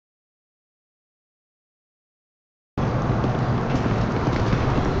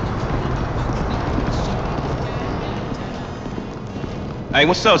Hey,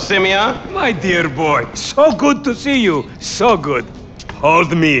 what's up, Simeon? My dear boy, so good to see you. So good.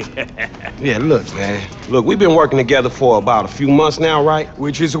 Hold me. Yeah, look, man. Look, we've been working together for about a few months now, right?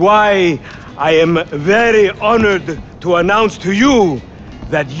 Which is why I am very honored to announce to you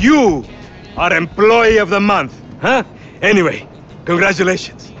that you are Employee of the Month. Huh? Anyway,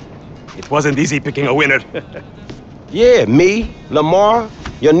 congratulations. It wasn't easy picking a winner. Yeah, me, Lamar,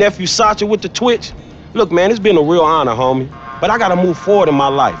 your nephew Sacha with the Twitch. Look, man, it's been a real honor, homie. But I gotta move forward in my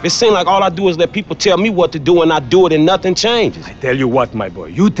life. It seems like all I do is let people tell me what to do and I do it and nothing changes. I tell you what, my boy.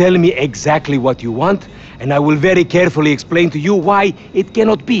 You tell me exactly what you want, and I will very carefully explain to you why it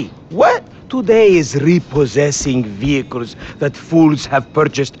cannot be. What? Today is repossessing vehicles that fools have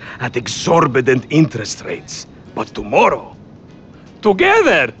purchased at exorbitant interest rates. But tomorrow,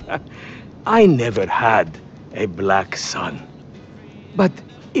 together, I never had a black son. But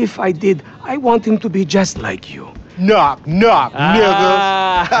if I did, I want him to be just like you. Knock, knock,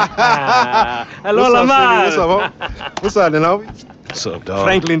 niggas. Hello, Lamar. What's up, homie? What's up, Lenove? What's up, dog?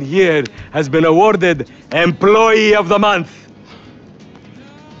 Franklin here has been awarded Employee of the Month.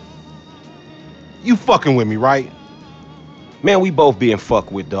 You fucking with me, right? Man, we both being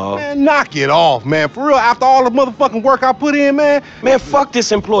fucked with, dog. Man, knock it off, man. For real, after all the motherfucking work I put in, man. Man, fuck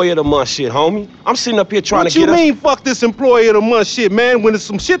this Employee of the Month shit, homie. I'm sitting up here trying to get What you mean, fuck this Employee of the Month shit, man? When there's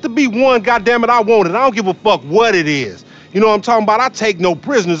some shit to be won, goddammit, I want it. I don't give a fuck what it is. You know what I'm talking about? I take no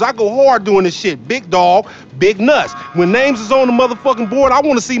prisoners. I go hard doing this shit. Big dog, big nuts. When names is on the motherfucking board, I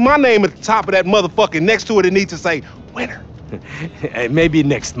want to see my name at the top of that motherfucking next to it. It needs to say, winner. Maybe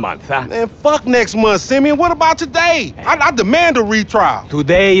next month, huh? Man, fuck next month, Simeon. What about today? I demand a retrial.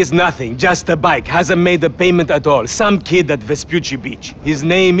 Today is nothing, just a bike. Hasn't made a payment at all. Some kid at Vespucci Beach. His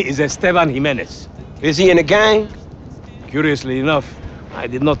name is Esteban Jimenez. Is he in the gang? Curiously enough, I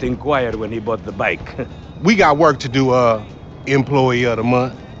did not inquire when he bought the bike. We got work to do, Employee of the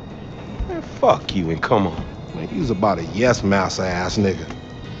Month. Man, fuck you and come on. Man, you was about a yes-mouse ass nigga.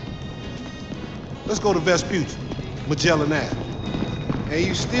 Let's go to Vespucci. Magellan Ave. And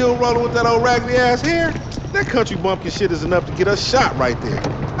you still rolling with that old raggedy ass hair? That country bumpkin shit is enough to get us shot right there.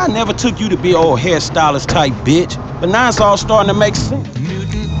 I never took you to be old hairstylist type bitch, but now it's all starting to make sense.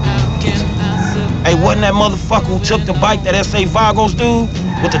 Hey, wasn't that motherfucker who took the bike, that S.A. Vagos dude,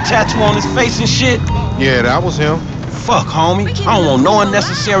 with the tattoo on his face and shit? Yeah, that was him. Fuck, homie. I don't want no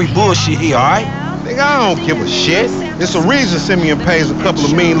unnecessary bullshit here, all right? Nigga, I don't give a shit. It's a reason Simeon pays a couple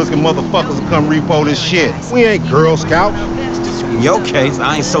of mean-looking motherfuckers to come repo this shit. We ain't Girl Scouts. In your case,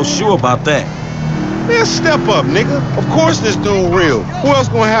 I ain't so sure about that. Man, step up, nigga. Of course this dude real. Who else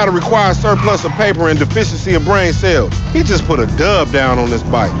gonna have the required surplus of paper and deficiency of brain cells? He just put a dub down on this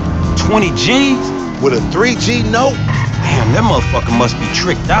bike. 20 G's? With a 3G note? Damn, that motherfucker must be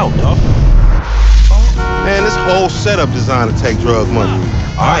tricked out, dog. Man, this whole setup designed to take drug money.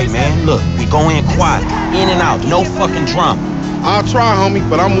 All right, man, look, we go in quiet, in and out, no fucking drama. I'll try, homie,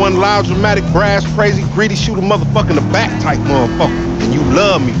 but I'm one loud, dramatic, brass, crazy, greedy, shoot a motherfucker in the back type motherfucker. And you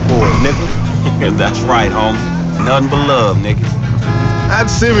love me for it, nigga. That's right, homie. Nothing but love, nigga. That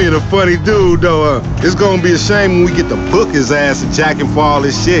Simeon a funny dude, though. It's gonna be a shame when we get to book his ass and jack him for all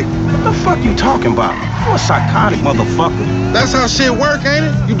this shit. What the fuck you talking about? You're a psychotic motherfucker. That's how shit work, ain't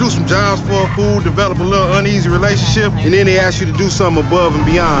it? You do some jobs for a fool, develop a little uneasy relationship, and then they ask you to do something above and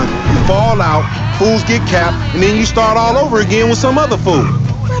beyond. You fall out, fools get capped, and then you start all over again with some other fool.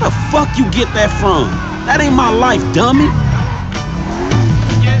 Where the fuck you get that from? That ain't my life, dummy.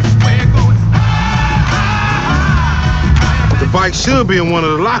 The bike should be in one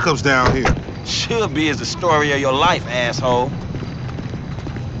of the lockups down here. Should be is the story of your life, asshole.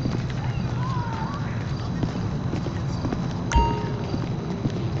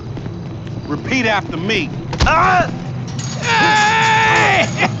 Repeat after me. Hey!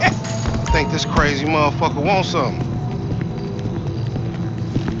 I think this crazy motherfucker wants something.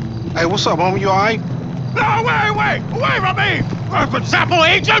 Hey, what's up, homie? You all right? No, wait, away from me! For sample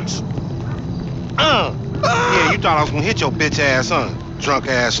agents? Yeah, you thought I was gonna hit your bitch ass, huh? Drunk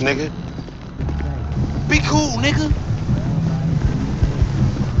ass nigga. Be cool, nigga.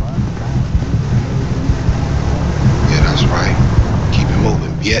 Yeah, that's right. Keep it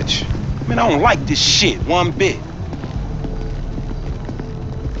moving, bitch. Man, I don't like this shit one bit.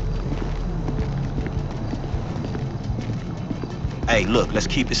 Hey, look, let's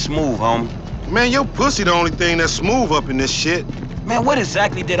keep it smooth, homie. Man, your pussy the only thing that's smooth up in this shit. Man, what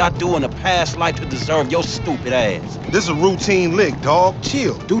exactly did I do in a past life to deserve your stupid ass? This a routine lick, dog.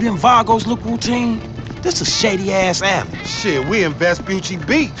 Chill. Do them Vagos look routine? This a shady-ass alley. Shit, we in Vespucci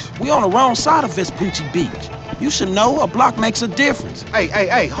Beach. We on the wrong side of Vespucci Beach. You should know a block makes a difference.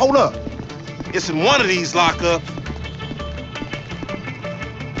 Hey, hold up. It's in one of these lockups.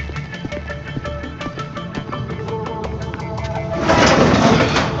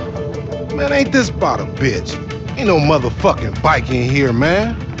 Man, ain't this about a bitch? Ain't no motherfucking bike in here,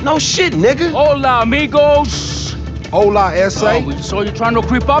 man. No shit, nigga. Hola, amigos. Hola, S.A. Oh, we saw you trying to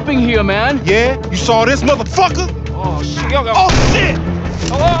creep up in here, man. Yeah? You saw this motherfucker? Oh, shit. Oh, shit!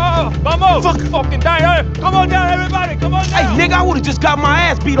 Vamos! Fucking down. Come on down, everybody. Come on Hey, down. nigga, I would've just got my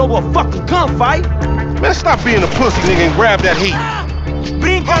ass beat over a fucking gunfight. Man, stop being a pussy, nigga, and grab that heat.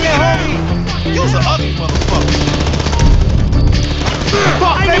 Brincale, homie. You's an ugly motherfucker.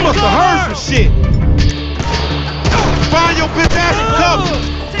 Fuck, they must have heard some shit. Find your bitch ass and cover.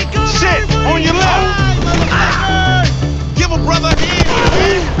 Shit, on your left. Give a brother a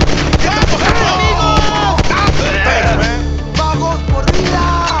hand. Thanks, man. Vagos por vida!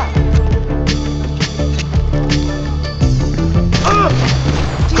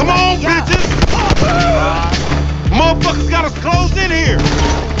 Come on, bitches. Motherfuckers got us closed in here.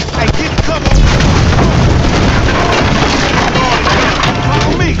 Hey, get cover.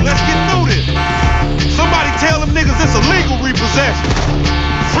 Follow me. Let's get through this. Somebody tell them niggas it's illegal repossession.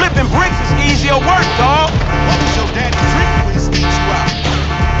 Flipping bricks is easier work, dawg. What was your daddy drinking when he sneaks you out?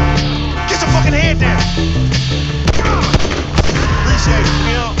 Get your fucking head down. Appreciate it,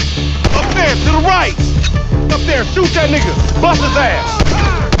 Phil. Up there, to the right. Up there, shoot that nigga. Bust his ass.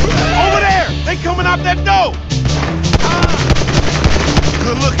 Over there. They coming out that door.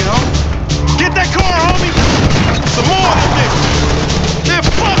 Good looking, homie. Get that car, homie. Some more of them niggas. Man,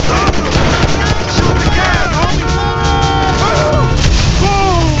 fuck them. Shoot the gas, homie.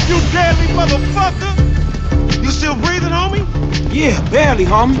 Boom, you deadly motherfucker. You still breathing, homie? Yeah, barely,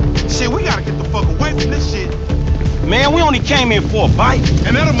 homie. Shit, we gotta get the fuck away from this shit. Man, we only came in for a bite.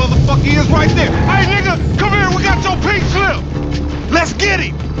 And that a motherfucker is right there. Hey, nigga, come here. We got your pink slip. Let's get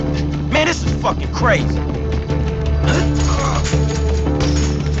him. Man, this is fucking crazy.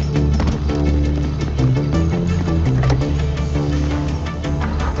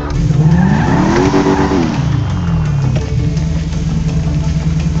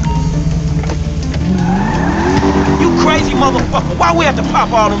 You crazy motherfucker. Why we have to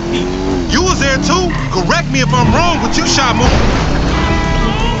pop all them people? You was there too. Correct me if I'm wrong, but you shot more.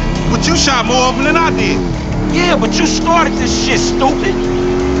 But you shot more of them than I did. Yeah, but you started this shit, stupid.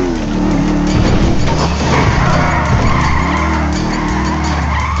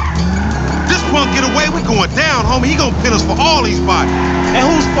 This punk get away, we going down, homie. He gonna pin us for all these bodies. And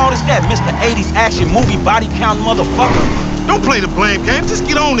whose fault is that, Mr. 80s action movie body count motherfucker? Don't play the blame game. Just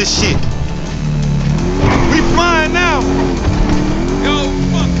get on this shit. We flying now. Yo,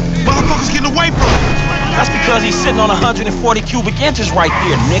 fuck. Motherfuckers getting away from us. That's because he's sitting on 140 cubic inches right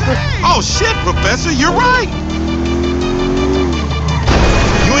there, nigga. Oh shit, Professor, you're right.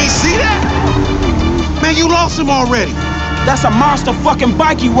 You ain't see that? Man, you lost him already. That's a monster fucking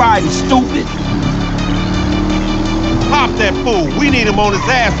bike he riding, stupid. Pop that fool. We need him on his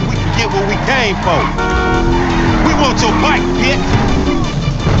ass so we can get what we came for. We want your bike, bitch.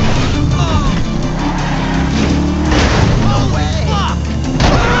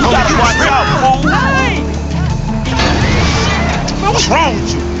 You gotta watch out, fool. Man, what's wrong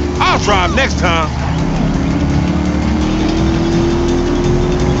with you? I'll drive next time.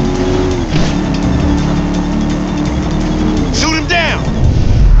 Shoot him down.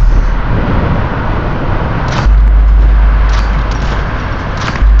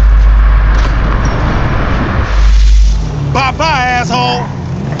 Bye-bye, asshole.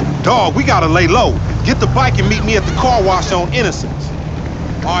 Dog, we gotta lay low. Get the bike and meet me at the car wash on Innocence.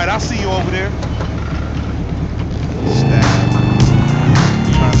 All right, I'll see you over there.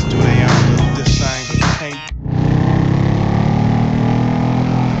 Trying to do their own little this thing, but you can't.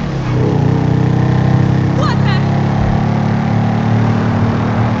 What happened?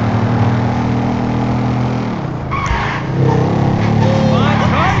 Fine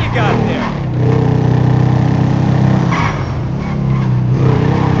car you got there.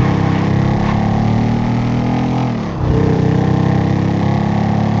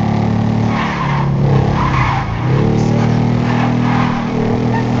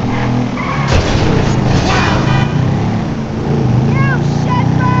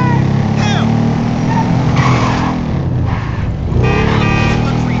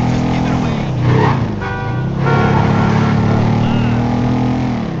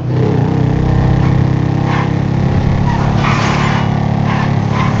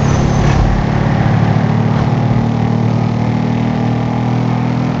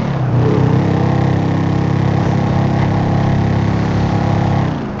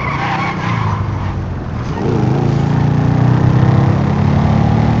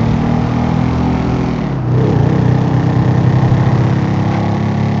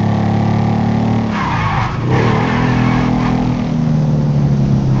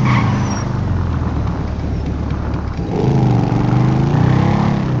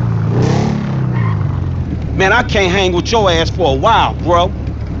 Man, I can't hang with your ass for a while, bro.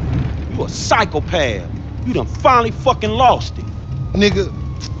 You a psychopath. You done finally fucking lost it. Nigga,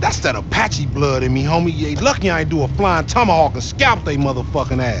 that's that Apache blood in me, homie. You ain't lucky I ain't do a flying tomahawk and scalp they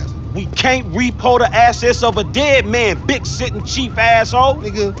motherfucking ass. We can't repo the assets of a dead man, big sitting chief asshole.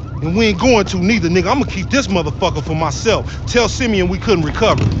 Nigga, and we ain't going to neither, nigga. I'ma keep this motherfucker for myself. Tell Simeon we couldn't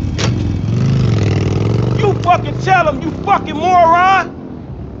recover. You fucking tell him, you fucking moron!